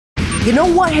You know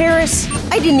what, Harris?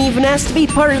 I didn't even ask to be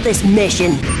part of this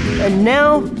mission. And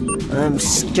now, I'm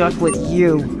stuck with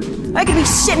you. I could be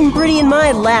sitting pretty in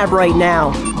my lab right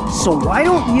now. So why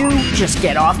don't you just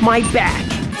get off my back?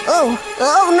 Oh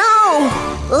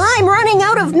no! I'm running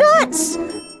out of nuts!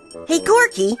 Hey,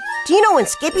 Corky, do you know when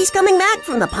Skippy's coming back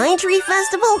from the Pine Tree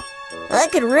Festival? I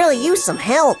could really use some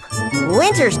help.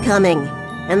 Winter's coming,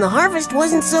 and the harvest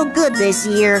wasn't so good this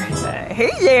year.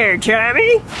 Hey there,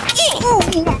 Tommy.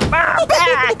 My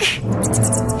back!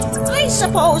 I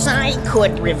suppose I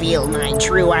could reveal my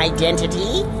true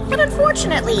identity, but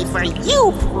unfortunately for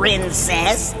you,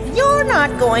 Princess, you're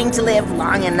not going to live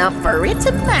long enough for it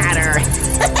to matter.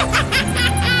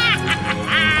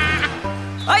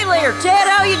 Hi there, Ted,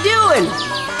 how you doing?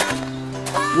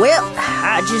 Well,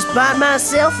 I just bought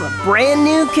myself a brand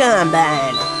new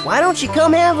combine. Why don't you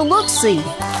come have a look-see?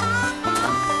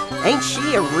 Ain't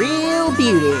she a real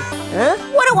beauty, huh?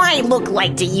 What do I look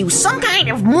like to you, some kind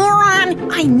of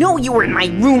moron? I know you were in my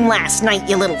room last night,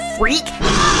 you little freak.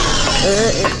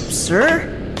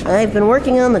 Sir? I've been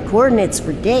working on the coordinates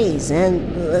for days,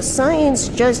 and the science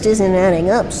just isn't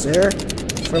adding up, sir.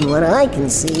 From what I can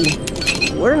see,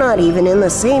 we're not even in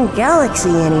the same galaxy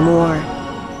anymore.